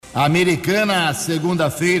Americana,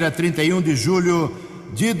 segunda-feira, 31 de julho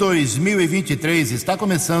de 2023. Está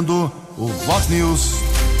começando o Vox News.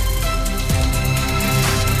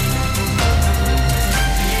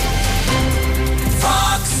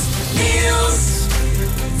 Vox News.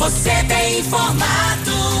 Você tem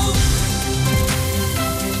informado.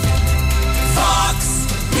 Vox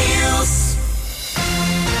News.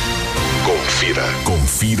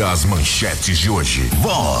 Confira as manchetes de hoje.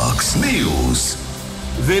 Vox News.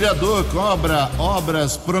 Vereador cobra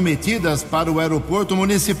obras prometidas para o aeroporto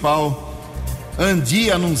municipal.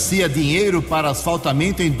 Andi anuncia dinheiro para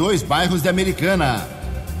asfaltamento em 2 bairros de Americana.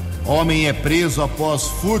 Homem é preso após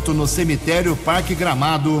furto no cemitério Parque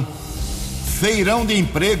Gramado. Feirão de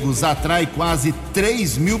empregos atrai quase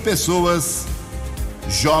 3.000 pessoas.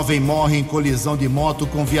 Jovem morre em colisão de moto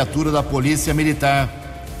com viatura da Polícia Militar.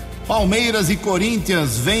 Palmeiras e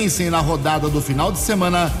Corinthians vencem na rodada do final de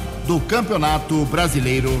semana do Campeonato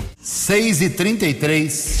Brasileiro.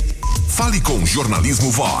 6h33. Fale com o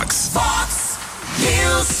Jornalismo Vox. Vox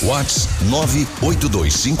News. Vox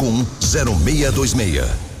 982510626.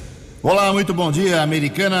 Olá, muito bom dia,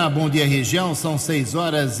 Americana, bom dia, região. São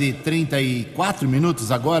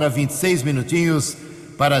 6h34 agora, 26 minutinhos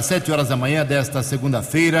para 7 horas da manhã desta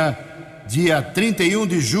segunda-feira, dia 31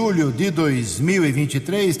 de julho de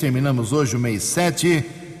 2023. Terminamos hoje o mês 7.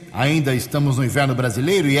 Ainda estamos no inverno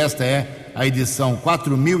brasileiro e esta é a edição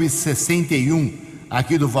 4061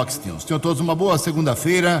 aqui do Vox News. Tenham todos uma boa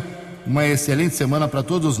segunda-feira, uma excelente semana para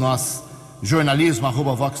todos nós.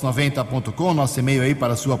 Jornalismo@vox90.com, nosso e-mail aí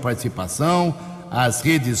para a sua participação. As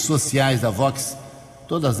redes sociais da Vox,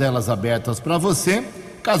 todas elas abertas para você.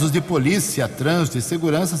 Casos de polícia, trânsito e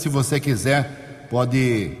segurança, se você quiser,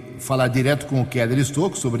 pode falar direto com o Keller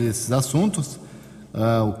Estocco sobre esses assuntos.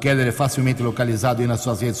 O Keller é facilmente localizado aí nas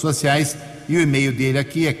suas redes sociais e o e-mail dele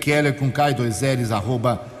aqui é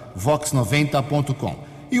keller@vox90.com.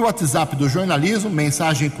 E o WhatsApp do jornalismo,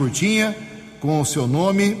 mensagem curtinha com o seu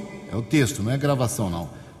nome, é o texto, não é gravação não,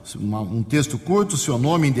 um texto curto, seu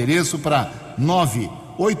nome, endereço para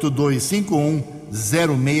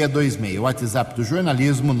 982510626. O WhatsApp do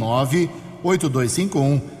jornalismo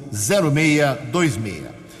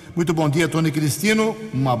 982510626. Muito bom dia, Tony Cristino.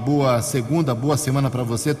 Uma boa segunda, boa semana para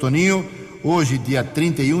você, Toninho. Hoje, dia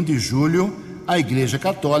 31 de julho, a Igreja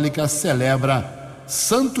Católica celebra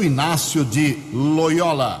Santo Inácio de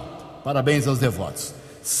Loyola. Parabéns aos devotos.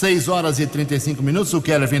 6h35. O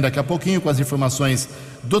Keller vem daqui a pouquinho com as informações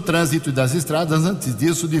do trânsito e das estradas. Antes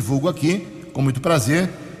disso, divulgo aqui, com muito prazer,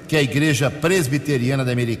 que a Igreja Presbiteriana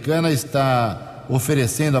da Americana está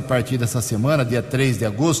oferecendo a partir dessa semana, dia 3 de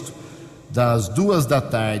agosto, das 2 da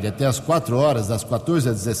tarde até as 4 horas, das 14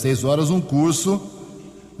 às 16 horas, um curso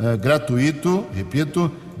gratuito, repito,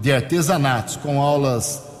 de artesanatos, com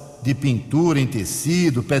aulas de pintura em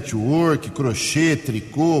tecido, patchwork, crochê,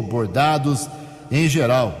 tricô, bordados em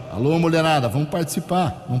geral. Alô, mulherada, vamos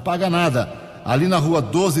participar, não paga nada. Ali na rua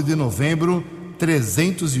 12 de novembro,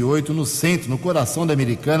 308, no centro, no coração da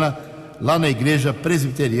Americana, lá na Igreja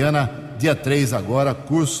Presbiteriana, dia 3 agora,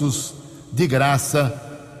 cursos de graça.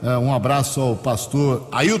 Um abraço ao pastor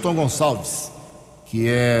Ailton Gonçalves, que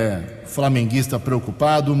é flamenguista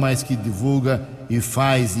preocupado, mas que divulga e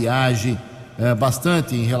faz e age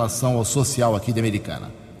bastante em relação ao social aqui de Americana,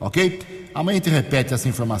 ok? Amanhã a gente repete essa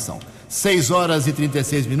informação.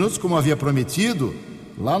 6h36, como havia prometido,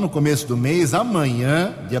 lá no começo do mês,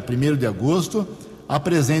 amanhã, dia 1º de agosto,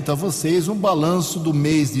 apresento a vocês um balanço do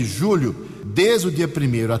mês de julho, desde o dia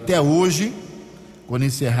 1º até hoje, quando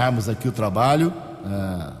encerrarmos aqui o trabalho.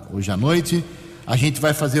 Hoje à noite, a gente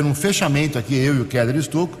vai fazer um fechamento aqui, eu e o Keller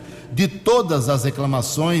Estocco, de todas as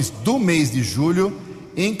reclamações do mês de julho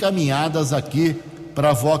encaminhadas aqui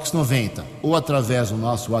para a Vox 90, ou através do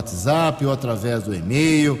nosso WhatsApp, ou através do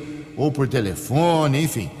e-mail, ou por telefone,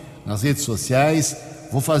 enfim, nas redes sociais.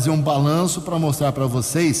 Vou fazer um balanço para mostrar para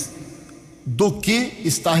vocês do que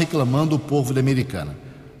está reclamando o povo da Americana,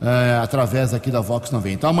 através aqui da Vox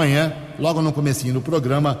 90. Amanhã, logo no comecinho do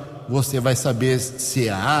programa, você vai saber se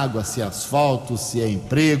é água, se é asfalto, se é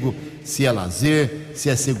emprego, se é lazer, se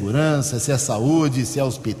é segurança, se é saúde, se é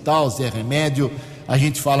hospital, se é remédio. A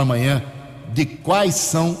gente fala amanhã de quais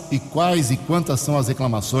são e quantas são as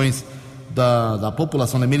reclamações da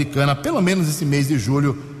população americana, pelo menos esse mês de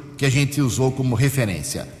julho, que a gente usou como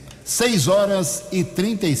referência.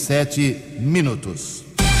 6h37.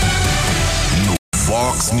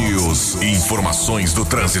 Vox News. Informações do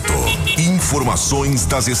trânsito. Informações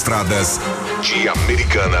das estradas de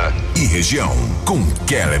Americana e região. Com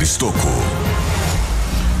Keller Estocco.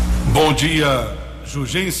 Bom dia,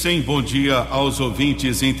 Jugensen. Bom dia aos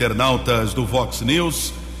ouvintes internautas do Vox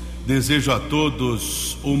News. Desejo a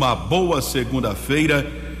todos uma boa segunda-feira,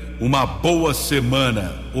 uma boa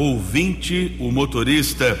semana. Ouvinte, o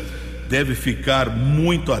motorista deve ficar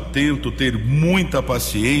muito atento, ter muita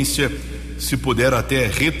paciência, se puder até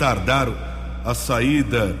retardar a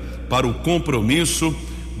saída para o compromisso.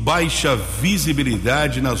 Baixa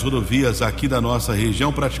visibilidade nas rodovias aqui da nossa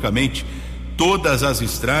região, praticamente todas as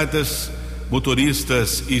estradas.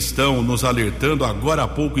 Motoristas estão nos alertando, agora há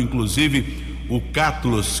pouco inclusive o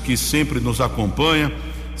Cátulos, que sempre nos acompanha,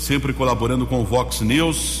 sempre colaborando com o Vox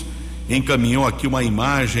News, encaminhou aqui uma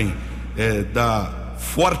imagem da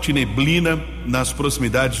forte neblina nas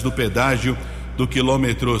proximidades do pedágio do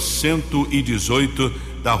quilômetro 118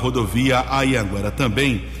 da rodovia Anhanguera.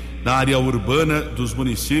 Também na área urbana dos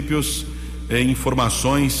municípios,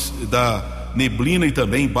 informações da neblina e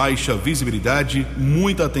também baixa visibilidade.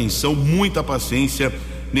 Muita atenção, muita paciência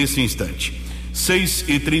nesse instante.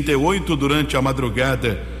 6h38, durante a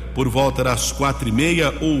madrugada, por volta das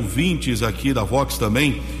 4h30, ouvintes aqui da Vox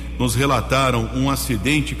também nos relataram um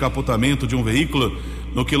acidente, capotamento de um veículo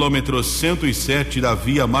no quilômetro 107 da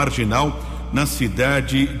via marginal, na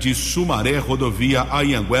cidade de Sumaré, rodovia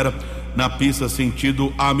Anhanguera, na pista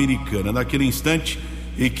sentido Americana. Naquele instante,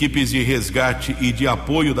 equipes de resgate e de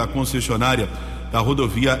apoio da concessionária da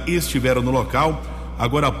rodovia estiveram no local.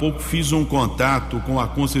 Agora há pouco fiz um contato com a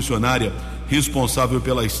concessionária responsável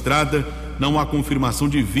pela estrada. Não há confirmação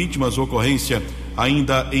de vítimas, ocorrência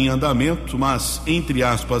ainda em andamento, mas, entre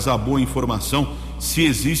aspas, a boa informação, se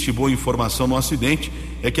existe boa informação no acidente,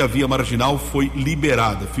 é que a via marginal foi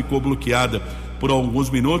liberada, ficou bloqueada por alguns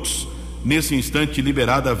minutos. Nesse instante,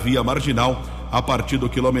 liberada a via marginal a partir do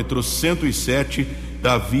quilômetro 107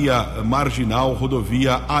 da via marginal,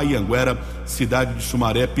 rodovia Anhanguera, cidade de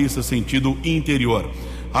Sumaré, pista sentido interior.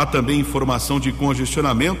 Há também informação de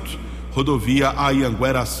congestionamento, rodovia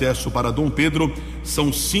Anhanguera, acesso para Dom Pedro,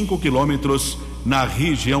 são 5 quilômetros na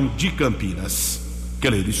região de Campinas.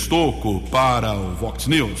 Keller Estocco para o Vox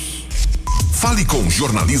News. Fale com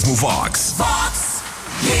Jornalismo Vox. Vox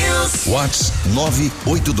News. Vox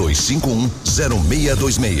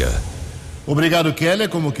 982510626. Obrigado, Keller.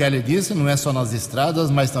 Como o Keller disse, não é só nas estradas,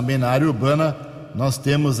 mas também na área urbana. Nós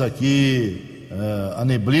temos aqui a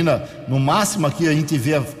neblina. No máximo aqui a gente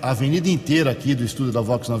vê a avenida inteira aqui do estúdio da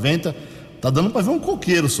Vox 90. Tá dando para ver um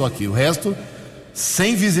coqueiro só aqui. O resto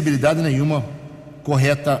sem visibilidade nenhuma.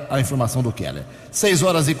 Correta a informação do Keller.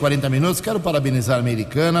 6h40. Quero parabenizar a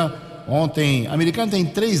Americana. Ontem, a Americana tem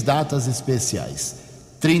 3 datas especiais: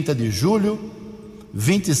 30 de julho,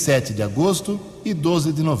 27 de agosto e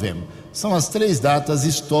 12 de novembro. São as 3 datas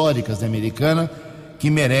históricas da Americana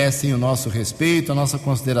que merecem o nosso respeito, a nossa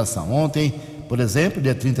consideração. Ontem, por exemplo,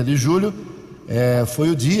 dia 30 de julho,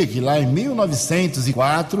 foi o dia que lá em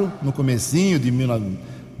 1904, no comecinho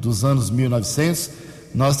dos anos 1900,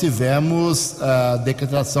 nós tivemos a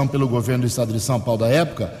decretação pelo governo do estado de São Paulo da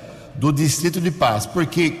época do Distrito de Paz,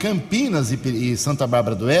 porque Campinas e Santa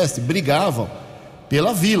Bárbara do Oeste brigavam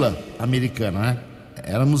pela Vila Americana, né?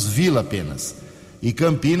 Éramos vila apenas. E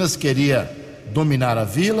Campinas queria dominar a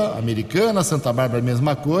Vila Americana, Santa Bárbara a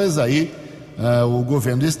mesma coisa. Aí o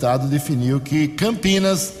governo do estado definiu que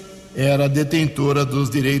Campinas era detentora dos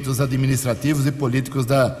direitos administrativos e políticos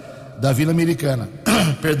da Vila Americana.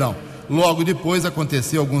 Perdão. Logo depois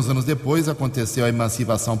alguns anos depois, aconteceu a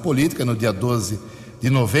emancipação política no dia 12 de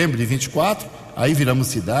novembro de 24. Aí viramos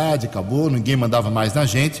cidade, acabou, ninguém mandava mais na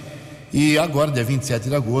gente. E agora, dia 27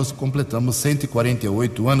 de agosto, completamos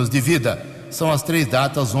 148 anos de vida. São as 3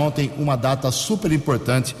 datas. Ontem, uma data super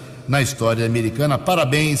importante na história americana.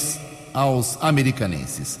 Parabéns aos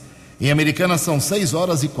americanenses. Em Americana são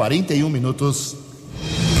 6h41.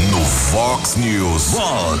 No Vox News.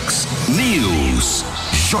 Vox News.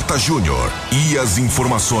 J. Júnior e as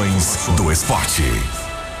informações do esporte.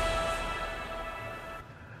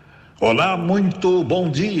 Olá, muito bom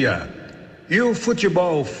dia. E o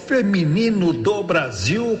futebol feminino do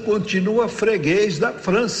Brasil continua freguês da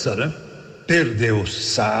França, né? Perdeu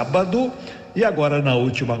sábado e agora na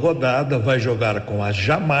última rodada vai jogar com a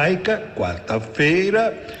Jamaica,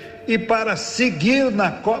 quarta-feira, e para seguir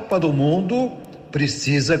na Copa do Mundo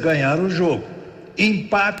precisa ganhar o jogo.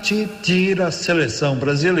 Empate tira a seleção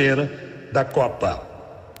brasileira da Copa.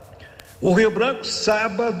 O Rio Branco,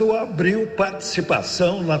 sábado, abriu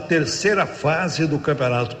participação na 3ª fase do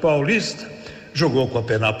Campeonato Paulista. Jogou com a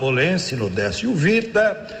Penapolense no Décio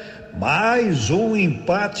Vita. Mais um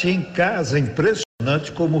empate em casa.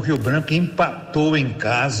 Impressionante como o Rio Branco empatou em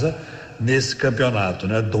casa nesse campeonato,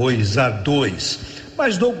 né? 2-2.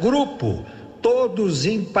 Mas no grupo, todos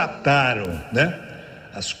empataram, né?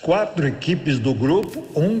 As 4 equipes do grupo,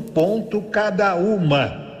 1 ponto cada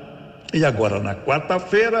uma. E agora, na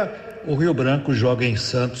quarta-feira, o Rio Branco joga em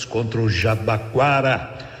Santos contra o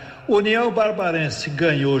Jabaquara. União Barbarense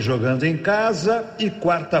ganhou jogando em casa e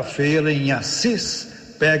quarta-feira em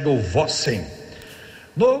Assis pega o Vossen.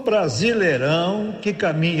 No Brasileirão, que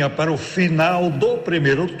caminha para o final do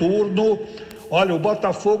primeiro turno, olha, o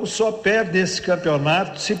Botafogo só perde esse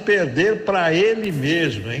campeonato se perder para ele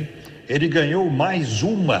mesmo, hein? Ele ganhou mais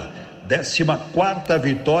uma 14ª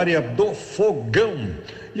vitória do Fogão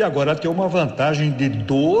e agora tem uma vantagem de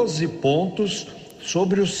 12 pontos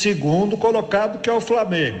sobre o segundo colocado, que é o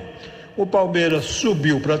Flamengo. O Palmeiras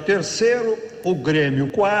subiu para terceiro, o Grêmio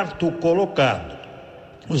quarto colocado.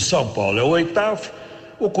 O São Paulo é o oitavo,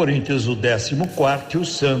 o Corinthians o 14º e o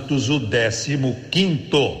Santos o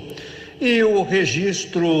 15º. E o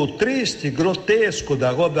registro triste, grotesco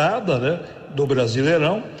da rodada, né, do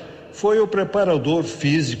Brasileirão, foi o preparador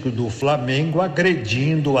físico do Flamengo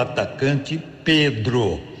agredindo o atacante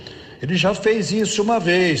Pedro. Ele já fez isso uma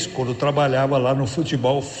vez, quando trabalhava lá no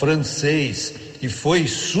futebol francês, e foi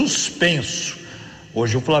suspenso.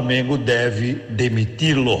 Hoje o Flamengo deve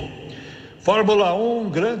demiti-lo. Fórmula 1,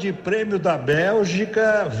 Grande Prêmio da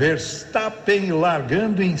Bélgica, Verstappen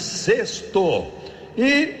largando em sexto.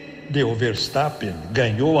 E o Verstappen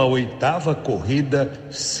ganhou a 8ª corrida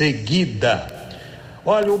seguida.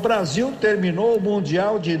 Olha, o Brasil terminou o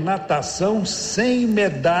Mundial de Natação sem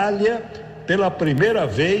medalha pela primeira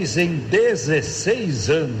vez em 16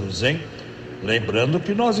 anos, hein? Lembrando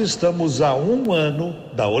que nós estamos a 1 ano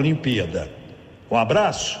da Olimpíada. Um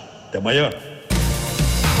abraço, até amanhã.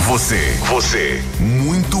 Você,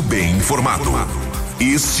 muito bem informado.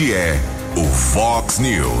 Este é o Fox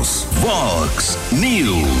News. Fox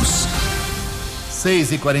News.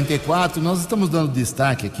 6h44, nós estamos dando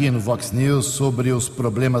destaque aqui no Vox News sobre os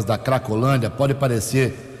problemas da Cracolândia. Pode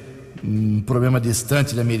parecer um problema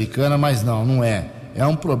distante da Americana, mas não é. É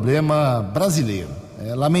um problema brasileiro.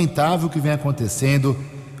 É lamentável o que vem acontecendo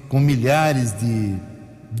com milhares de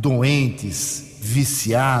doentes,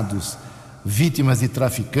 viciados, vítimas de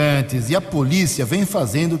traficantes, e a polícia vem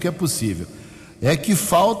fazendo o que é possível. É que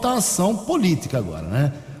falta ação política agora,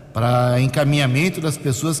 né? Para encaminhamento das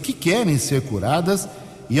pessoas que querem ser curadas,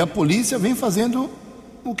 e a polícia vem fazendo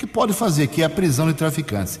o que pode fazer, que é a prisão de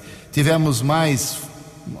traficantes. Tivemos mais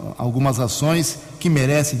algumas ações que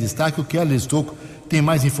merecem destaque. O Kelly Estocco tem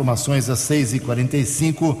mais informações às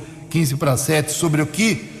 6h45, 6:45, sobre o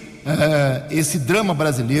que esse drama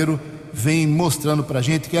brasileiro vem mostrando para a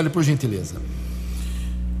gente. Kelly, por gentileza.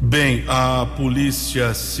 Bem, a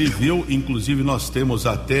Polícia Civil, inclusive nós temos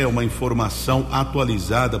até uma informação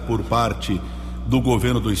atualizada por parte do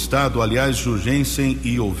governo do estado. Aliás, Jugensen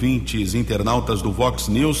e ouvintes internautas do Vox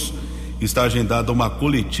News, está agendada uma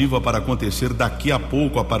coletiva para acontecer daqui a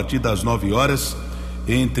pouco, a partir das 9 horas,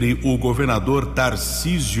 entre o governador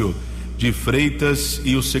Tarcísio de Freitas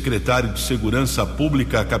e o secretário de Segurança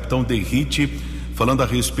Pública, capitão Derrite, falando a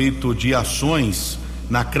respeito de ações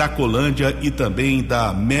na Cracolândia e também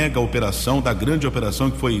da mega operação, da grande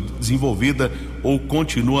operação que foi desenvolvida ou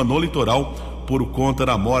continua no litoral por conta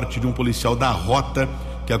da morte de um policial da Rota,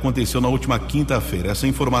 que aconteceu na última quinta-feira. Essa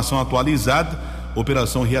informação atualizada,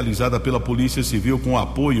 operação realizada pela Polícia Civil com o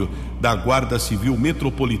apoio da Guarda Civil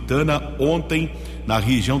Metropolitana, ontem na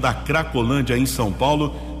região da Cracolândia, em São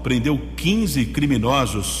Paulo, prendeu 15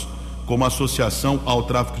 criminosos como associação ao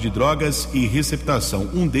tráfico de drogas e receptação.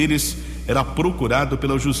 Um deles era procurado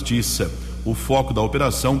pela justiça. O foco da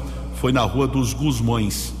operação foi na Rua dos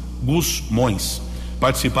Gusmões.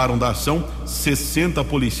 Participaram da ação 60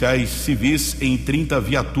 policiais civis em 30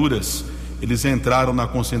 viaturas. Eles entraram na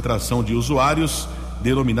concentração de usuários,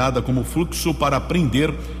 denominada como fluxo, para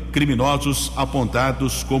prender criminosos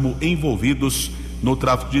apontados como envolvidos no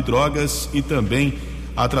tráfico de drogas e também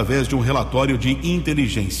através de um relatório de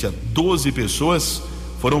inteligência. 12 pessoas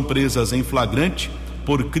foram presas em flagrante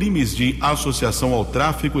por crimes de associação ao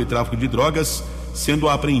tráfico e tráfico de drogas, sendo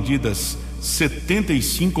apreendidas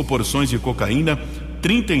 75 porções de cocaína,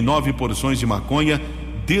 39 porções de maconha,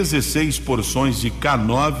 16 porções de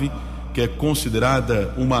K9, que é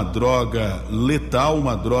considerada uma droga letal,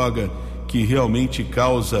 uma droga que realmente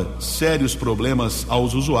causa sérios problemas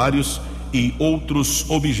aos usuários, e outros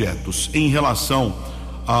objetos. Em relação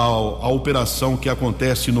à operação que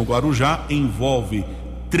acontece no Guarujá, envolve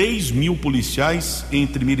 3.000 policiais,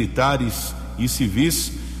 entre militares e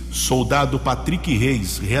civis. Soldado Patrick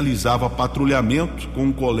Reis realizava patrulhamento com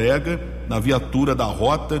um colega na viatura da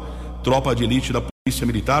Rota, tropa de elite da Polícia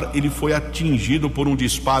Militar. Ele foi atingido por um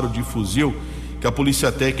disparo de fuzil que a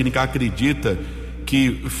Polícia Técnica acredita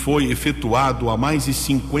que foi efetuado a mais de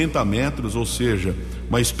 50 metros, ou seja,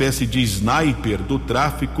 uma espécie de sniper do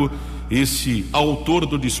tráfico. Esse autor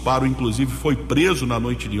do disparo, inclusive, foi preso na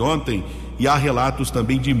noite de ontem, e há relatos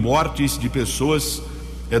também de mortes de pessoas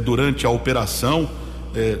durante a operação.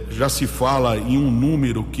 Já se fala em um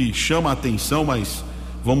número que chama a atenção, mas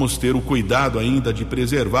vamos ter o cuidado ainda de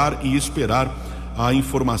preservar e esperar a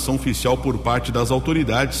informação oficial por parte das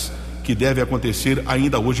autoridades, que deve acontecer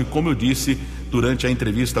ainda hoje, como eu disse, durante a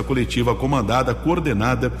entrevista coletiva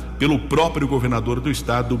coordenada pelo próprio governador do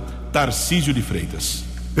estado, Tarcísio de Freitas.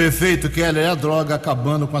 Perfeito, Keller. É a droga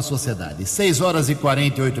acabando com a sociedade. 6 horas e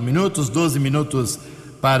 48 minutos, 12 minutos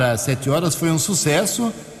para 7 horas. Foi um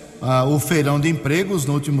sucesso o feirão de empregos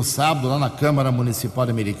no último sábado lá na Câmara Municipal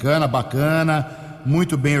Americana. Bacana,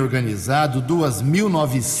 muito bem organizado.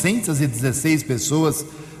 2.916 pessoas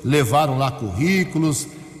levaram lá currículos,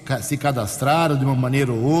 se cadastraram de uma maneira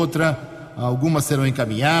ou outra. Algumas serão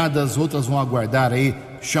encaminhadas, outras vão aguardar aí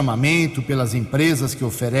chamamento pelas empresas que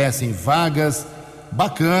oferecem vagas.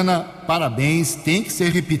 Bacana, parabéns, tem que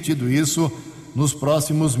ser repetido isso nos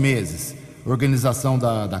próximos meses. Organização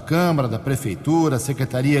da Câmara, da Prefeitura,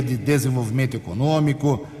 Secretaria de Desenvolvimento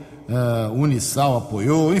Econômico, Unisal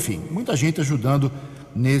apoiou, enfim, muita gente ajudando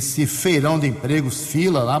nesse feirão de empregos,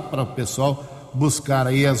 fila lá para o pessoal buscar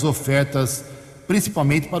aí as ofertas,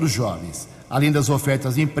 principalmente para os jovens. Além das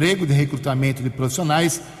ofertas de emprego, de recrutamento de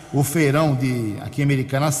profissionais, o feirão aqui em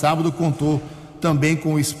Americana sábado contou também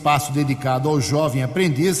com o espaço dedicado ao jovem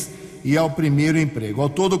aprendiz e ao primeiro emprego. Ao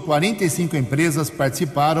todo, 45 empresas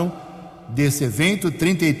participaram desse evento,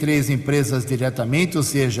 33 empresas diretamente, ou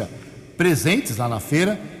seja, presentes lá na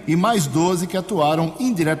feira, e mais 12 que atuaram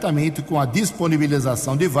indiretamente com a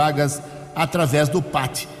disponibilização de vagas através do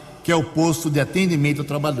PAT, que é o Posto de Atendimento ao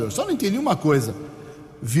Trabalhador. Só não entendi uma coisa,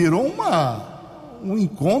 virou um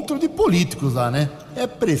encontro de políticos lá, né? É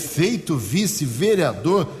prefeito, vice,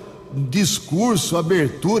 vereador, discurso,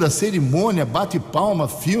 abertura, cerimônia, bate-palma,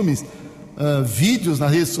 filmes, vídeos nas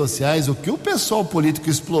redes sociais. O que o pessoal político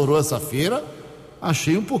explorou essa feira,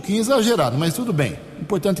 achei um pouquinho exagerado, mas tudo bem. O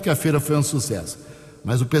importante é que a feira foi um sucesso.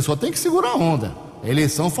 Mas o pessoal tem que segurar a onda. A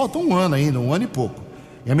eleição falta um ano ainda, um ano e pouco.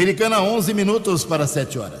 Em Americana, 11 minutos para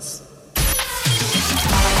 7 horas.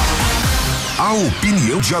 A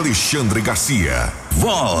opinião de Alexandre Garcia.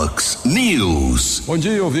 Vox News. Bom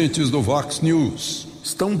dia, ouvintes do Vox News.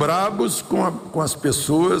 Estão brabos com as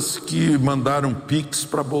pessoas que mandaram Pix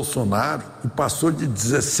para Bolsonaro e passou de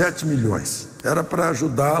 17 milhões. Era para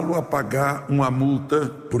ajudá-lo a pagar uma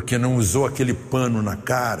multa porque não usou aquele pano na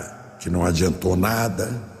cara, que não adiantou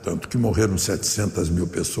nada, tanto que morreram 700 mil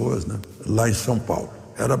pessoas, né? Lá em São Paulo.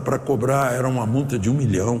 Era para cobrar, era uma multa de 1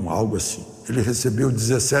 milhão, algo assim. Ele recebeu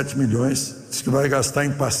 17 milhões, disse que vai gastar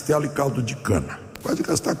em pastel e caldo de cana. Pode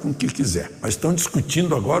gastar com o que quiser, mas estão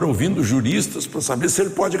discutindo agora, ouvindo juristas para saber se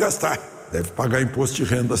ele pode gastar. Deve pagar imposto de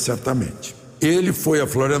renda, certamente. Ele foi a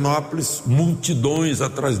Florianópolis, multidões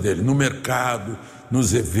atrás dele, no mercado,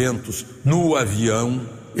 nos eventos, no avião.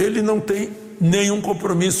 Ele não tem nenhum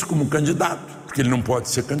compromisso como candidato, porque ele não pode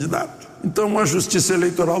ser candidato. Então a Justiça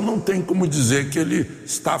Eleitoral não tem como dizer que ele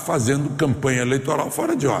está fazendo campanha eleitoral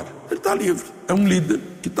fora de hora. Ele está livre, é um líder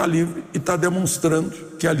que está livre e está demonstrando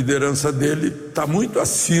que a liderança dele está muito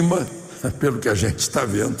acima, pelo que a gente está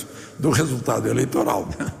vendo, do resultado eleitoral,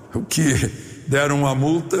 né? O que deram uma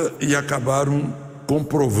multa e acabaram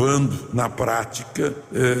comprovando na prática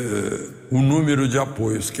o número de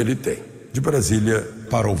apoios que ele tem. De Brasília,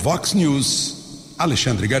 para o Vox News,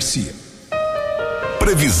 Alexandre Garcia.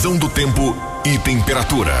 Previsão do tempo e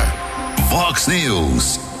temperatura. Vox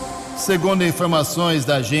News. Segundo informações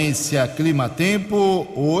da agência Climatempo,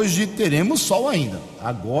 hoje teremos sol ainda.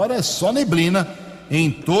 Agora é só neblina em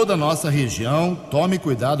toda a nossa região. Tome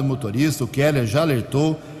cuidado, motorista. O Keller já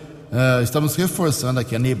alertou. Estamos reforçando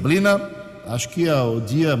aqui a neblina. Acho que é o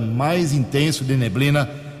dia mais intenso de neblina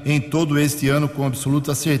em todo este ano, com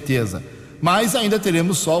absoluta certeza. Mas ainda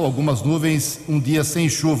teremos sol, algumas nuvens, um dia sem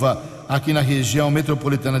chuva aqui na região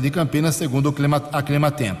metropolitana de Campinas, segundo a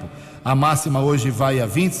Climatempo. A máxima hoje vai a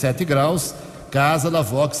 27 graus, Casa da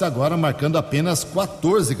Vox agora marcando apenas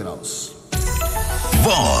 14 graus.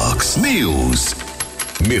 Vox News.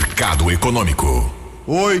 Mercado Econômico.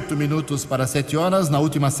 8 minutos para 7 horas. Na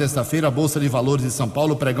última sexta-feira, a Bolsa de Valores de São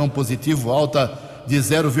Paulo pregão positivo, alta de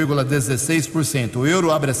 0,16%. O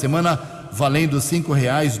euro abre a semana valendo R$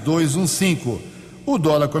 5,215. O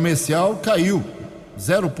dólar comercial caiu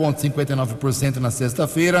 0,59% na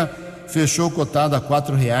sexta-feira, fechou cotado a R$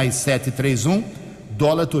 4,731.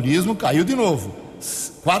 Dólar turismo caiu de novo, R$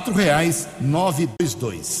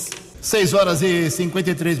 4,922. 6 horas e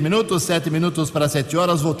 53 minutos, 7 minutos para 7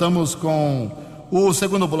 horas. Voltamos com o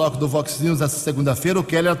segundo bloco do Vox News dessa segunda-feira. O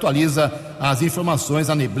Keller atualiza as informações.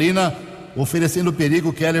 A neblina oferecendo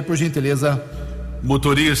perigo. Keller, por gentileza.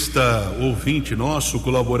 Motorista, ouvinte nosso,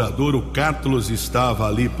 colaborador, o Carlos estava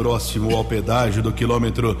ali próximo ao pedágio do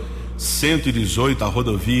quilômetro 118, a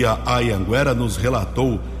rodovia Anhanguera, nos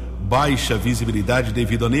relatou baixa visibilidade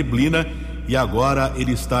devido à neblina e agora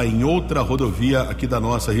ele está em outra rodovia aqui da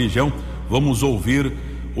nossa região. Vamos ouvir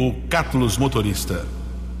o Carlos, motorista.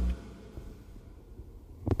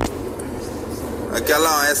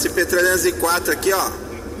 Aquela SP-304 aqui, ó,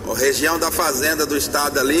 a região da fazenda do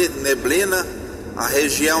estado ali, neblina, a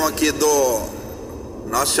região aqui do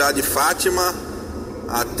nosso chá de Fátima,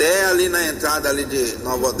 até ali na entrada ali de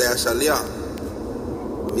Nova Odessa ali, ó,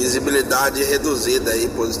 visibilidade reduzida aí,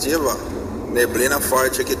 positiva, neblina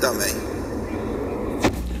forte aqui também.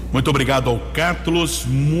 Muito obrigado ao Carlos,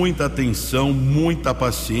 muita atenção, muita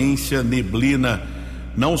paciência, neblina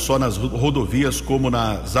não só nas rodovias como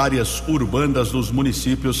nas áreas urbanas dos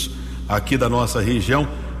municípios aqui da nossa região,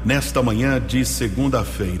 nesta manhã de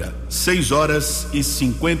segunda-feira,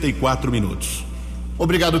 6:54.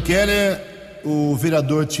 Obrigado, Keller. O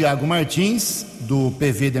vereador Tiago Martins, do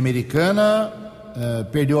PV de Americana,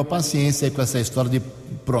 perdeu a paciência com essa história de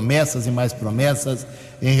promessas e mais promessas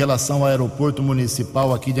em relação ao aeroporto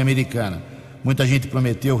municipal aqui de Americana. Muita gente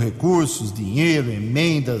prometeu recursos, dinheiro,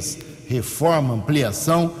 emendas, reforma,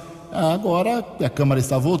 ampliação. Agora a Câmara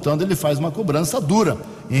está voltando, ele faz uma cobrança dura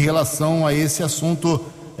em relação a esse assunto.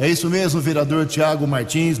 É isso mesmo, vereador Tiago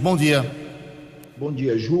Martins, bom dia. Bom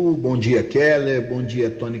dia, Ju, bom dia, Keller, bom dia,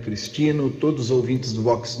 Tony Cristino, todos os ouvintes do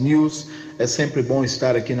Vox News. É sempre bom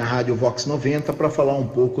estar aqui na Rádio Vox 90 para falar um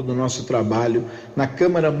pouco do nosso trabalho na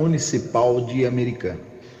Câmara Municipal de Americana.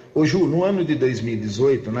 Ô Ju, no ano de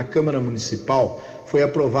 2018, na Câmara Municipal, foi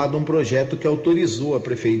aprovado um projeto que autorizou a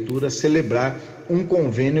Prefeitura a celebrar um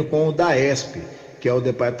convênio com o DAESP, que é o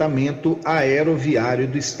Departamento Aeroviário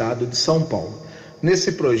do Estado de São Paulo.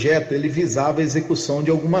 Nesse projeto, ele visava a execução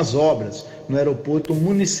de algumas obras no Aeroporto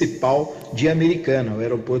Municipal de Americana, o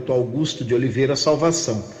Aeroporto Augusto de Oliveira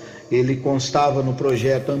Salvação. Ele constava no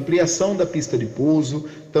projeto a ampliação da pista de pouso,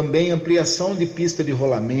 também ampliação de pista de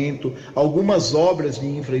rolamento, algumas obras de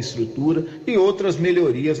infraestrutura e outras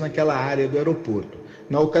melhorias naquela área do aeroporto.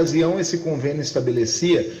 Na ocasião, esse convênio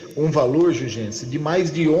estabelecia um valor, Jugense, de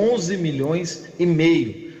mais de 11 milhões e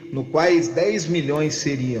meio, no quais 10 milhões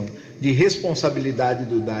seriam de responsabilidade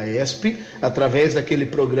do DAESP, através daquele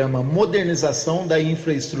programa Modernização da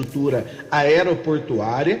Infraestrutura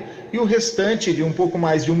Aeroportuária, e o restante, de um pouco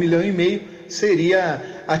mais de 1,5 milhão, seria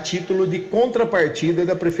a título de contrapartida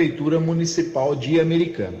da Prefeitura Municipal de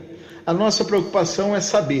Americana. A nossa preocupação é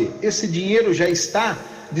saber, esse dinheiro já está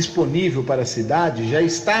disponível para a cidade, já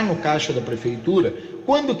está no caixa da Prefeitura?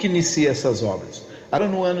 Quando que inicia essas obras? Agora,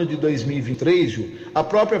 no ano de 2023, Ju, a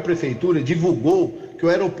própria Prefeitura divulgou que o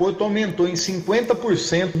aeroporto aumentou em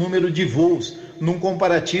 50% o número de voos, num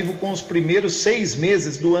comparativo com os primeiros 6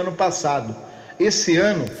 meses do ano passado. Esse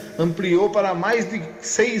ano, ampliou para mais de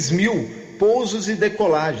 6 mil pousos e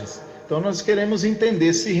decolagens. Então, nós queremos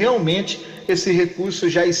entender se realmente esse recurso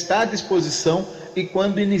já está à disposição e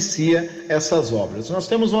quando inicia essas obras. Nós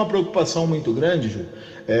temos uma preocupação muito grande, Ju.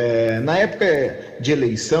 Na época de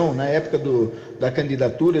eleição, na época das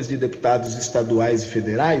candidaturas de deputados estaduais e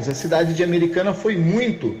federais, a cidade de Americana foi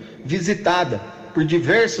muito visitada por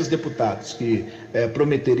diversos deputados que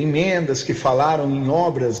prometeram emendas, que falaram em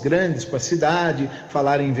obras grandes para a cidade,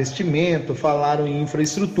 falaram em investimento, falaram em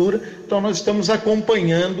infraestrutura. Então nós estamos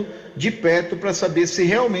acompanhando de perto para saber se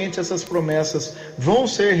realmente essas promessas vão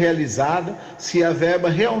ser realizadas, se a verba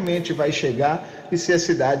realmente vai chegar e se a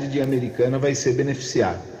cidade de Americana vai ser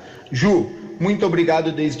beneficiada. Ju, muito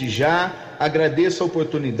obrigado desde já, agradeço a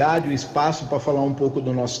oportunidade, o espaço para falar um pouco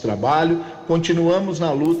do nosso trabalho. Continuamos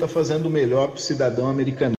na luta fazendo o melhor para o cidadão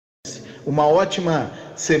americano. Uma ótima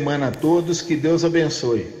semana a todos, que Deus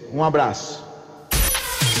abençoe. Um abraço.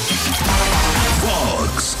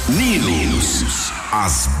 Vox News.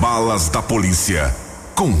 As balas da polícia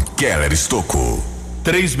com Keller Estocco.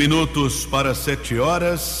 3 minutos para 7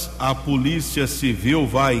 horas, a Polícia Civil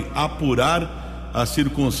vai apurar as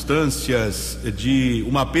circunstâncias de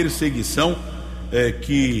uma perseguição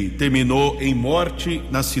que terminou em morte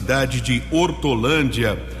na cidade de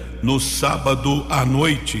Hortolândia no sábado à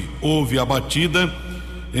noite. Houve a batida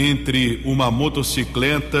entre uma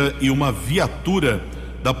motocicleta e uma viatura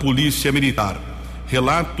da Polícia Militar.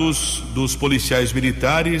 Relatos dos policiais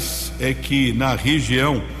militares é que na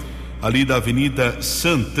região ali da Avenida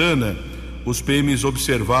Santana, os PMs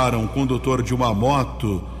observaram um condutor de uma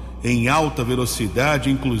moto em alta velocidade,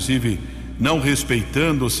 inclusive não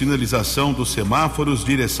respeitando a sinalização dos semáforos,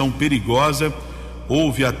 direção perigosa.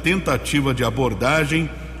 Houve a tentativa de abordagem,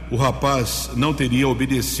 o rapaz não teria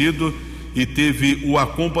obedecido e teve o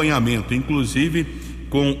acompanhamento, inclusive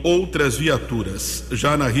com outras viaturas.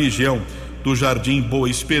 Já na região do Jardim Boa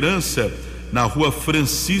Esperança, na rua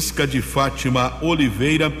Francisca de Fátima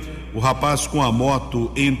Oliveira, o rapaz com a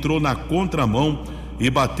moto entrou na contramão e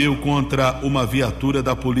bateu contra uma viatura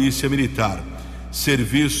da Polícia Militar.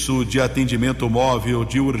 Serviço de atendimento móvel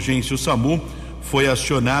de urgência, o SAMU, foi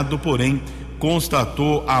acionado, porém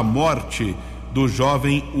constatou a morte do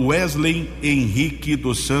jovem Wesley Henrique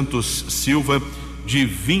dos Santos Silva, de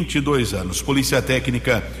 22 anos. Polícia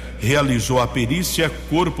Técnica realizou a perícia,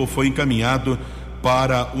 corpo foi encaminhado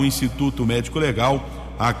para o Instituto Médico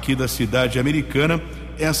Legal aqui da cidade americana.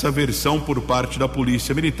 Essa versão por parte da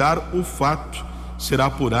Polícia Militar, o fato será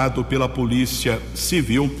apurado pela Polícia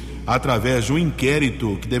Civil através de um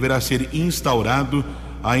inquérito que deverá ser instaurado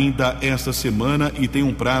ainda esta semana e tem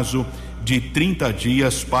um prazo de 30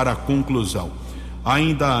 dias para a conclusão.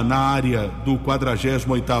 Ainda na área do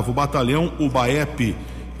 48º Batalhão, o BAEP,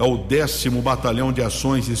 é o 10º Batalhão de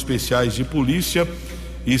Ações Especiais de Polícia,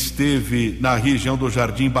 esteve na região do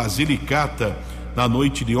Jardim Basilicata na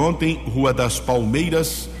noite de ontem, Rua das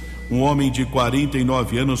Palmeiras. Um homem de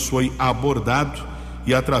 49 anos foi abordado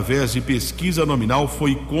e, através de pesquisa nominal,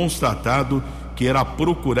 foi constatado que era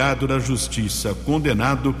procurado da Justiça,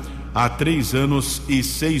 condenado a 3 anos e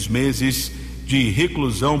 6 meses de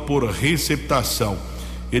reclusão por receptação.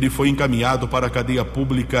 Ele foi encaminhado para a cadeia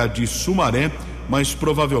pública de Sumaré, mas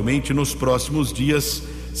provavelmente nos próximos dias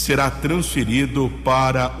será transferido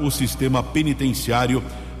para o sistema penitenciário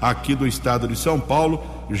aqui do estado de São Paulo,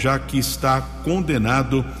 já que está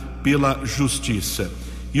condenado pela Justiça.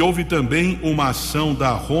 E houve também uma ação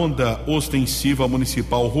da Ronda Ostensiva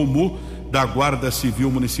Municipal Romu, da Guarda Civil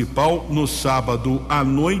Municipal, no sábado à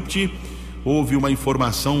noite. Houve uma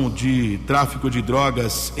informação de tráfico de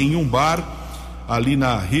drogas em um bar, ali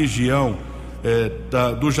na região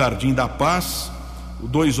do Jardim da Paz.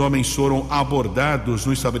 2 homens foram abordados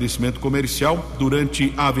no estabelecimento comercial.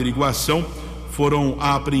 Durante a averiguação, foram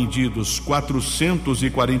apreendidos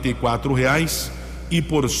R$444 e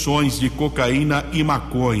porções de cocaína e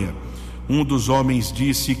maconha. Um dos homens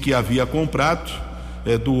disse que havia comprado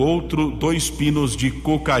do outro 2 pinos de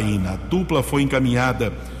cocaína. A dupla foi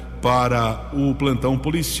encaminhada para o plantão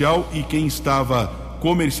policial e quem estava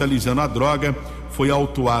comercializando a droga foi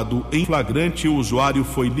autuado em flagrante. O usuário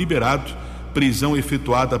foi liberado. Prisão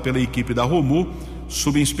efetuada pela equipe da Romu,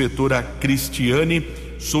 subinspetora Cristiane,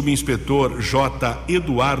 subinspetor J.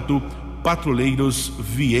 Eduardo, patrulheiros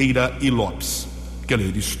Vieira e Lopes.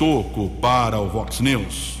 Keller Estocco para o Vox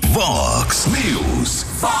News. Vox News.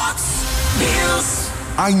 Vox News.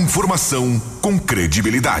 A informação com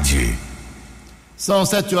credibilidade. São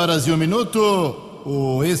 7h01.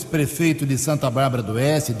 O ex-prefeito de Santa Bárbara do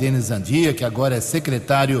Oeste, Denis Andia, que agora é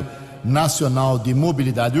secretário nacional de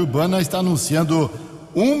mobilidade urbana, está anunciando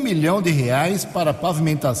R$1 milhão para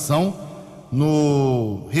pavimentação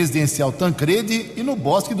no residencial Tancredi e no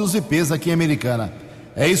Bosque dos Ipês aqui em Americana.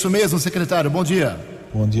 É isso mesmo, secretário? Bom dia.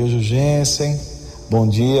 Bom dia, Jugensen. Bom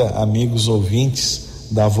dia, amigos ouvintes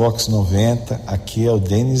da Vox 90. Aqui é o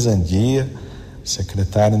Denis Andia,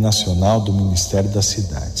 secretário nacional do Ministério das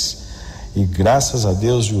Cidades. E graças a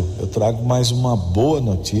Deus, Ju, eu trago mais uma boa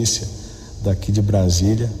notícia daqui de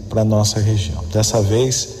Brasília para a nossa região. Dessa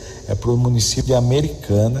vez é para o município de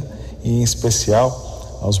Americana e em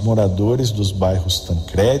especial aos moradores dos bairros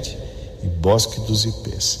Tancredi e Bosque dos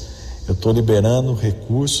Ipês. Eu estou liberando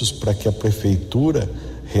recursos para que a prefeitura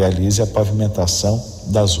realize a pavimentação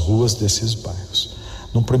das ruas desses bairros.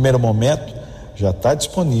 Num primeiro momento já está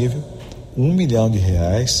disponível R$1 milhão,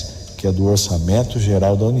 que é do Orçamento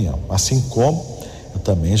Geral da União. Assim como eu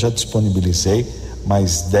também já disponibilizei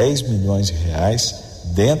mais R$10 milhões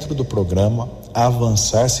dentro do programa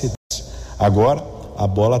Avançar Cidades. Agora a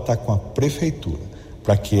bola está com a prefeitura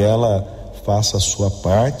para que ela faça a sua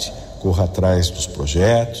parte, corra atrás dos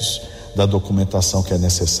projetos, da documentação que é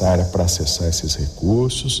necessária para acessar esses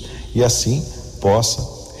recursos e assim possa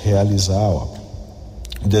realizar a obra.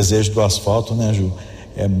 O desejo do asfalto, né, Ju,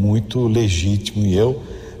 é muito legítimo e eu,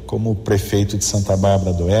 como prefeito de Santa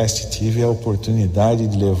Bárbara do Oeste, tive a oportunidade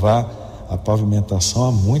de levar a pavimentação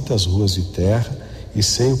a muitas ruas de terra e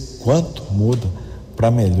sei o quanto muda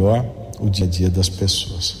para melhor o dia a dia das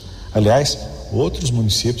pessoas. Aliás, outros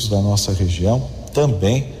municípios da nossa região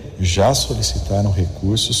também já solicitaram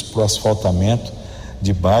recursos para o asfaltamento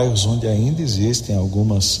de bairros onde ainda existem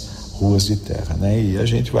algumas ruas de terra, né? E a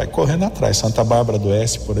gente vai correndo atrás. Santa Bárbara do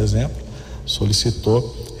Oeste, por exemplo,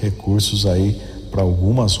 solicitou recursos aí para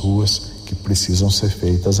algumas ruas que precisam ser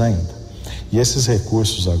feitas ainda. E esses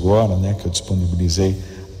recursos agora, né, que eu disponibilizei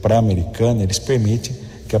para a Americana, eles permitem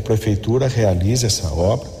que a prefeitura realize essa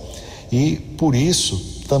obra E por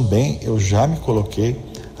isso também eu já me coloquei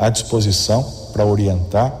à disposição para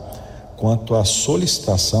orientar quanto à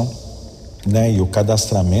solicitação, né, e o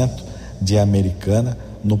cadastramento de Americana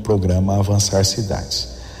no programa Avançar Cidades.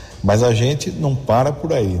 Mas a gente não para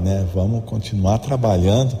por aí, né? Vamos continuar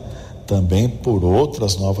trabalhando também por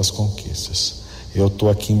outras novas conquistas. Eu estou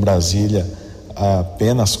aqui em Brasília há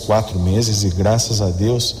apenas 4 meses e graças a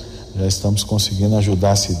Deus já estamos conseguindo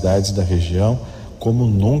ajudar as cidades da região como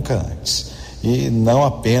nunca antes. E não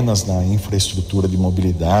apenas na infraestrutura de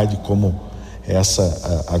mobilidade, como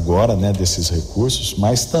essa agora, né, desses recursos,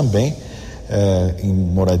 mas também em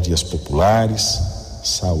moradias populares,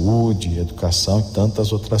 saúde, educação e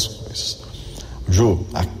tantas outras coisas. Ju,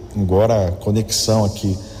 agora a conexão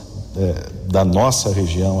aqui da nossa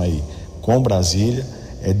região aí com Brasília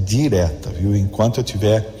é direta, viu? Enquanto eu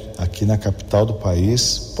estiver aqui na capital do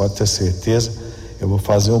país, pode ter certeza, eu vou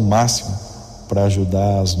fazer o máximo para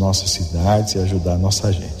ajudar as nossas cidades e ajudar a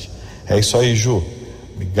nossa gente. É isso aí, Ju.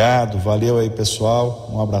 Obrigado, valeu aí, pessoal.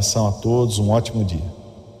 Um abração a todos, um ótimo dia.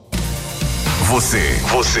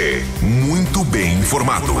 Você, muito bem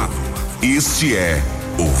informado. Este é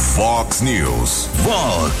o Vox News.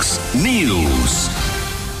 Vox News.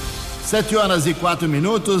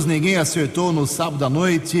 7h04. Ninguém acertou no sábado à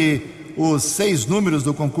noite os 6 números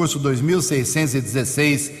do concurso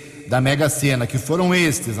 2.616 da Mega Sena, que foram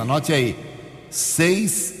estes, anote aí: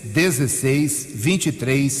 6, 16,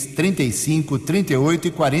 23, 35, 38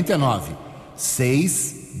 e 49.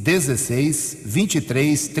 6, 16,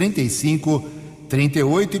 23, 35,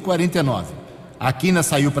 38 e 49. A quina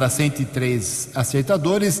saiu para 103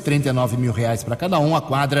 acertadores, R$39 mil para cada um. A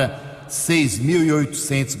quadra,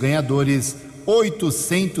 6.800 ganhadores,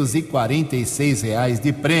 R$846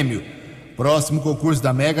 de prêmio. Próximo concurso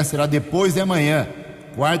da Mega será depois de amanhã,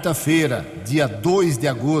 quarta-feira, dia 2 de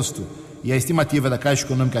agosto. E a estimativa da Caixa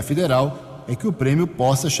Econômica Federal é que o prêmio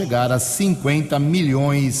possa chegar a R$50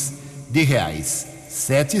 milhões.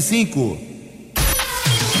 7,5.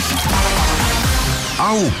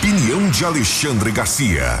 A opinião de Alexandre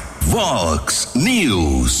Garcia. Vox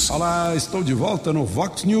News. Olá, estou de volta no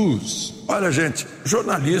Vox News. Olha, gente,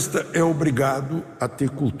 jornalista é obrigado a ter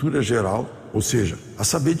cultura geral, ou seja, a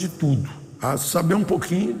saber de tudo, a saber um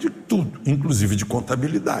pouquinho de tudo, inclusive de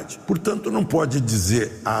contabilidade. Portanto, não pode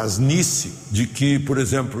dizer a asnice de que, por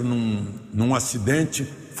exemplo, num acidente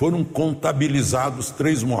foram contabilizados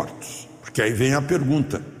 3 mortos. Porque aí vem a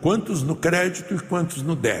pergunta: quantos no crédito e quantos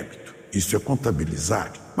no débito? Isso é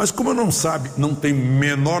contabilizar. Mas como não tem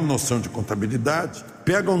menor noção de contabilidade,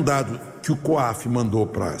 pega um dado que o COAF mandou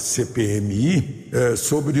para a CPMI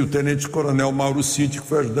sobre o tenente-coronel Mauro Cid, que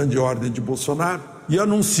foi ajudante de ordem de Bolsonaro, e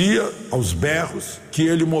anuncia aos berros que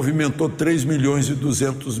ele movimentou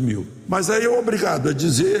 3.200.000. Mas aí é obrigado a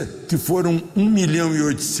dizer que foram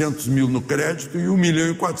 1.800.000 no crédito e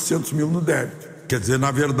 1.400.000 no débito. Quer dizer,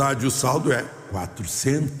 na verdade, o saldo é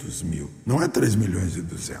 400.000, não é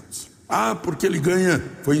 3.200.000. Ah, porque ele ganha,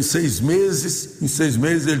 foi em 6 meses, em 6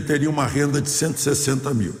 meses ele teria uma renda de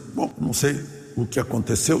 160.000. Bom, não sei o que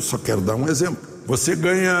aconteceu, só quero dar um exemplo. Você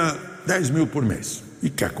ganha 10.000 por mês e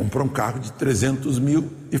quer comprar um carro de 300.000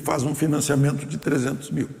 e faz um financiamento de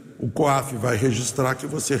 300.000. O COAF vai registrar que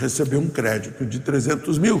você recebeu um crédito de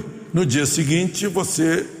 300.000. No dia seguinte,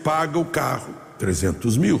 você paga o carro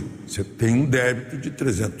 300.000. Você tem um débito de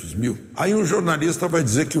 300.000. Aí um jornalista vai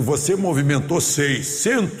dizer que você movimentou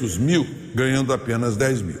 600.000 ganhando apenas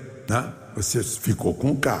 10.000, né? Você ficou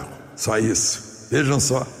com o carro. Só isso. Vejam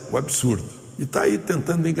só o absurdo. E está aí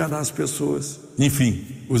tentando enganar as pessoas. Enfim,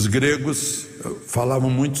 os gregos falavam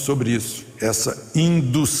muito sobre isso. Essa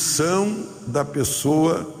indução da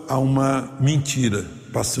pessoa a uma mentira,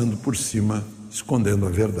 passando por cima, escondendo a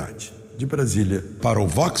verdade. De Brasília. Para o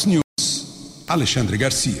Vox News, Alexandre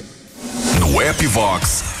Garcia. No app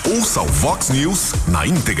Vox, ouça o Vox News na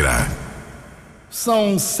íntegra.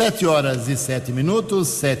 São 7h07,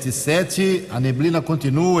 7h07. A neblina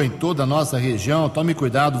continua em toda a nossa região. Tome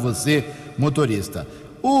cuidado você, motorista.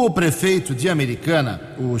 O prefeito de Americana,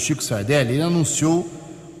 o Chico Sardelli, ele anunciou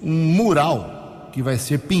um mural que vai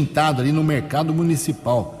ser pintado ali no mercado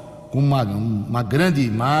municipal, com uma grande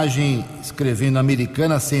imagem escrevendo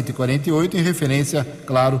Americana 148, em referência,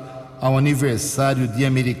 claro, ao aniversário de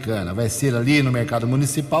Americana. Vai ser ali no mercado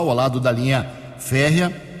municipal, ao lado da linha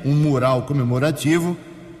férrea, um mural comemorativo.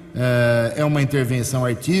 É uma intervenção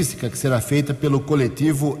artística que será feita pelo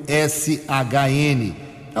coletivo SHN.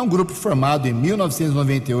 É um grupo formado em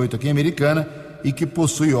 1998 aqui em Americana e que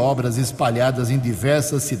possui obras espalhadas em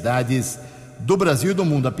diversas cidades do Brasil e do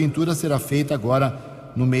mundo. A pintura será feita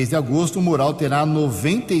agora no mês de agosto. O mural terá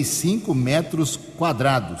 95 metros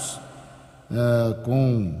quadrados,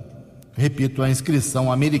 com repito, a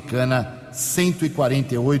inscrição americana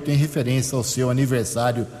 148, em referência ao seu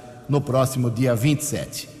aniversário no próximo dia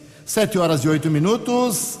 27.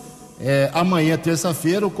 7h08. Amanhã,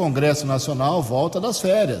 terça-feira, o Congresso Nacional volta das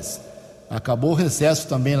férias. Acabou o recesso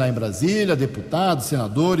também lá em Brasília, deputados,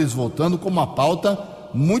 senadores voltando com uma pauta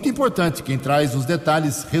muito importante. Quem traz os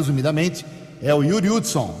detalhes, resumidamente, é o Yuri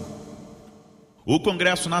Hudson. O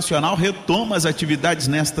Congresso Nacional retoma as atividades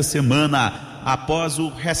nesta semana, após o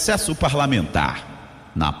recesso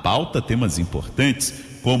parlamentar. Na pauta, temas importantes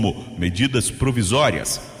como medidas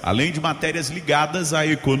provisórias, além de matérias ligadas à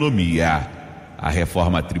economia. A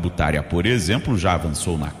reforma tributária, por exemplo, já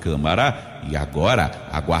avançou na Câmara e agora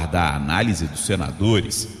aguarda a análise dos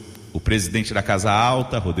senadores. O presidente da Casa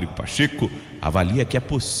Alta, Rodrigo Pacheco, avalia que é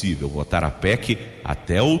possível votar a PEC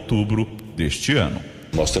até outubro deste ano.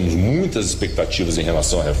 Nós temos muitas expectativas em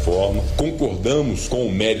relação à reforma, concordamos com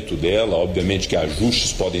o mérito dela, obviamente que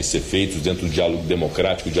ajustes podem ser feitos dentro do diálogo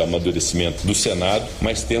democrático de amadurecimento do Senado,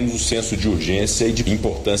 mas temos o senso de urgência e de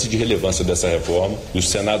importância e de relevância dessa reforma, e o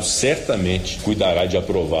Senado certamente cuidará de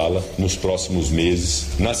aprová-la nos próximos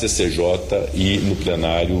meses, na CCJ e no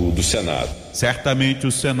plenário do Senado. Certamente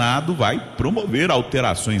o Senado vai promover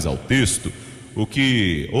alterações ao texto, o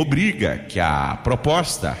que obriga que a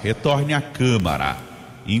proposta retorne à Câmara.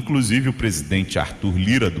 Inclusive, o presidente Arthur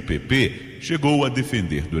Lira, do PP, chegou a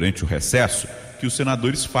defender durante o recesso que os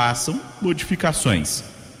senadores façam modificações.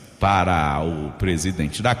 Para o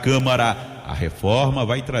presidente da Câmara, a reforma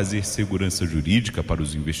vai trazer segurança jurídica para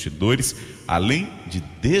os investidores, além de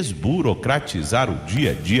desburocratizar o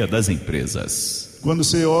dia a dia das empresas. Quando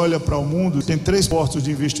você olha para o mundo, tem 3 portos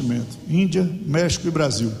de investimento: Índia, México e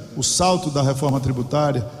Brasil. O salto da reforma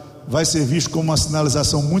tributária vai ser visto como uma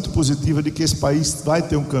sinalização muito positiva de que esse país vai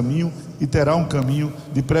ter um caminho e terá um caminho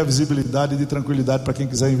de previsibilidade e de tranquilidade para quem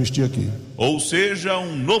quiser investir aqui. Ou seja,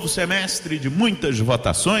 um novo semestre de muitas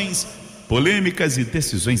votações, polêmicas e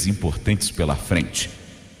decisões importantes pela frente.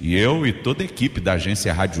 E eu e toda a equipe da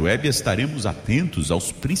agência Rádio Web estaremos atentos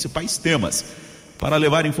aos principais temas para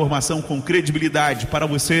levar informação com credibilidade para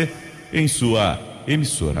você em sua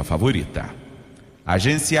emissora favorita.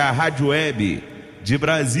 Agência Rádio Web de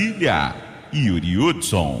Brasília, Yuri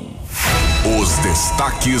Hudson. Os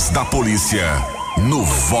destaques da polícia no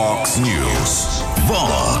Vox News.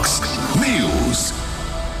 Vox News.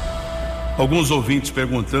 Alguns ouvintes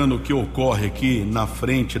perguntando o que ocorre aqui na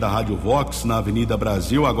frente da Rádio Vox, na Avenida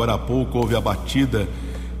Brasil. Agora há pouco houve a batida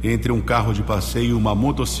entre um carro de passeio e uma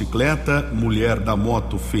motocicleta, mulher da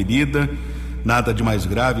moto ferida, nada de mais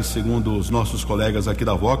grave, segundo os nossos colegas aqui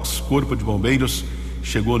da Vox. Corpo de Bombeiros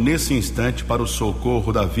chegou nesse instante para o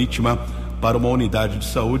socorro da vítima para uma unidade de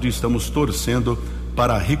saúde. Estamos torcendo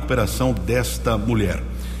para a recuperação desta mulher.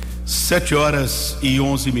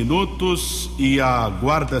 7h11 e a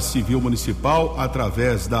Guarda Civil Municipal,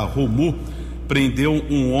 através da ROMU, prendeu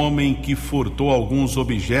um homem que furtou alguns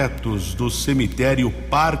objetos do cemitério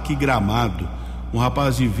Parque Gramado, um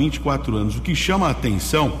rapaz de 24 anos. O que chama a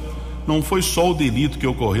atenção não foi só o delito que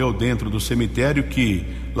ocorreu dentro do cemitério, que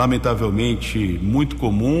lamentavelmente muito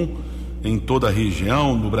comum em toda a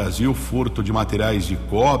região, no Brasil, furto de materiais de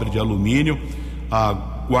cobre, de alumínio. A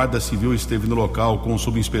Guarda Civil esteve no local com o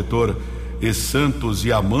subinspetor Santos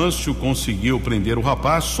e Amâncio, conseguiu prender o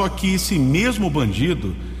rapaz, só que esse mesmo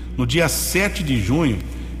bandido, no dia 7 de junho,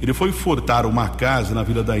 ele foi furtar uma casa na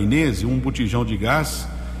Vila da Inês, um botijão de gás.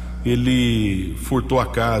 Ele furtou a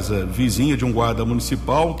casa vizinha de um guarda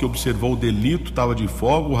municipal que observou o delito, estava de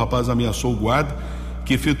folga. O rapaz ameaçou o guarda,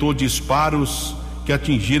 que efetuou disparos que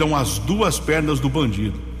atingiram as 2 pernas do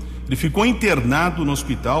bandido. Ele ficou internado no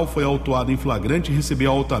hospital, foi autuado em flagrante,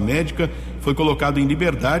 recebeu alta médica, foi colocado em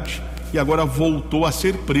liberdade e agora voltou a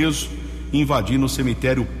ser preso, invadindo o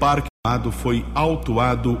cemitério Parque Gramado, foi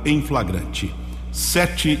autuado em flagrante.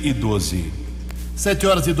 7h12.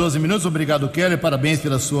 7h12. Obrigado, Kelly. Parabéns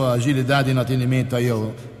pela sua agilidade no atendimento aí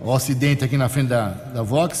ao acidente aqui na frente da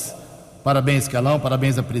Vox. Parabéns, Calão.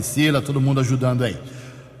 Parabéns a Priscila, todo mundo ajudando aí.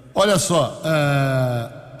 Olha só,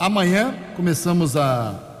 amanhã começamos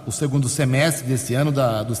o segundo semestre desse ano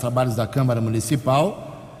dos trabalhos da Câmara Municipal.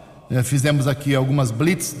 Fizemos aqui algumas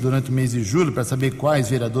blitz durante o mês de julho para saber quais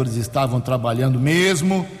vereadores estavam trabalhando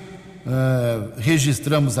mesmo.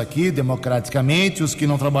 Registramos aqui democraticamente. Os que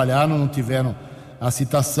não trabalharam não tiveram a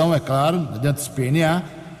citação, é claro, não adianta espernear.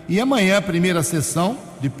 E amanhã, a primeira sessão,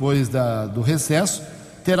 depois do recesso,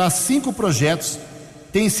 terá 5 projetos.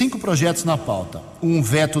 Tem 5 projetos na pauta. Um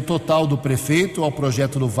veto total do prefeito ao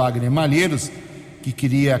projeto do Wagner Malheiros, que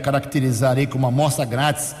queria caracterizar aí como amostra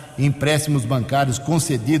grátis empréstimos bancários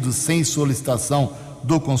concedidos sem solicitação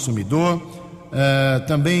do consumidor.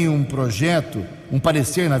 também um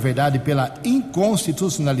parecer, na verdade, pela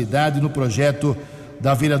inconstitucionalidade no projeto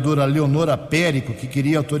da vereadora Leonora Périco, que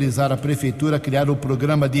queria autorizar a prefeitura a criar o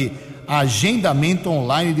programa de agendamento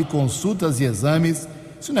online de consultas e exames.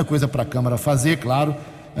 Isso não é coisa para a Câmara fazer, claro.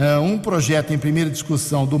 Um projeto em primeira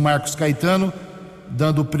discussão do Marcos Caetano,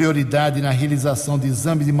 dando prioridade na realização de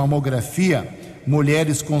exames de mamografia,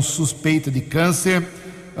 mulheres com suspeita de câncer.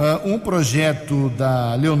 Um projeto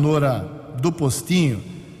da Leonora do Postinho,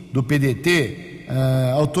 do PDT,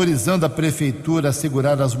 autorizando a prefeitura a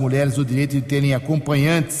assegurar às mulheres o direito de terem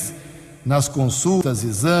acompanhantes nas consultas,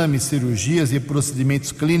 exames, cirurgias e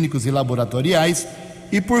procedimentos clínicos e laboratoriais.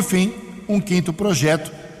 E, por fim, um quinto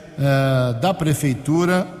projeto da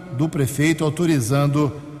prefeitura, do prefeito,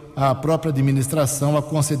 autorizando a própria administração a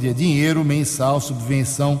conceder dinheiro mensal,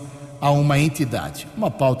 subvenção a uma entidade.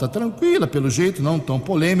 Uma pauta tranquila, pelo jeito, não tão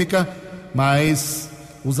polêmica, mas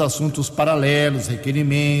os assuntos paralelos,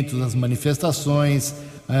 requerimentos, as manifestações.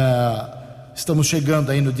 Estamos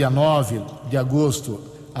chegando aí no dia 9 de agosto,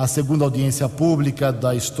 a segunda audiência pública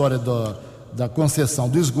da história da concessão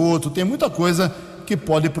do esgoto. Tem muita coisa que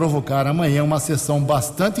pode provocar amanhã uma sessão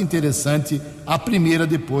bastante interessante, a primeira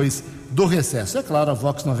depois do recesso. É claro, a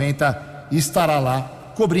Vox 90 estará lá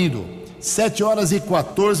cobrindo.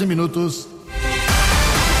 7h14.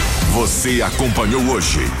 Você acompanhou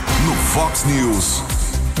hoje no Vox News.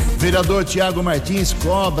 Vereador Tiago Martins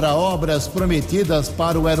cobra obras prometidas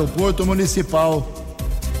para o aeroporto municipal.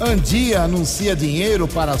 Andia anuncia dinheiro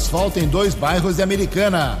para asfalto em 2 bairros de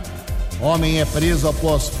Americana. Homem é preso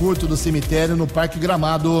após furto do cemitério no Parque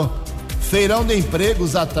Gramado. Feirão de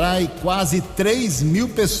empregos atrai quase 3.000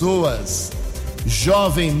 pessoas.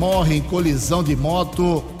 Jovem morre em colisão de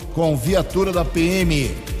moto com viatura da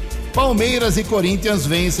PM. Palmeiras e Corinthians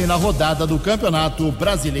vencem na rodada do Campeonato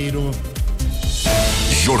Brasileiro.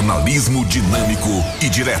 Jornalismo dinâmico e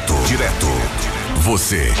direto.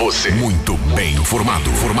 Você muito bem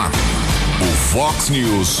informado. O Vox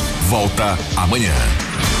News volta amanhã.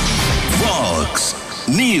 Vox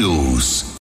News.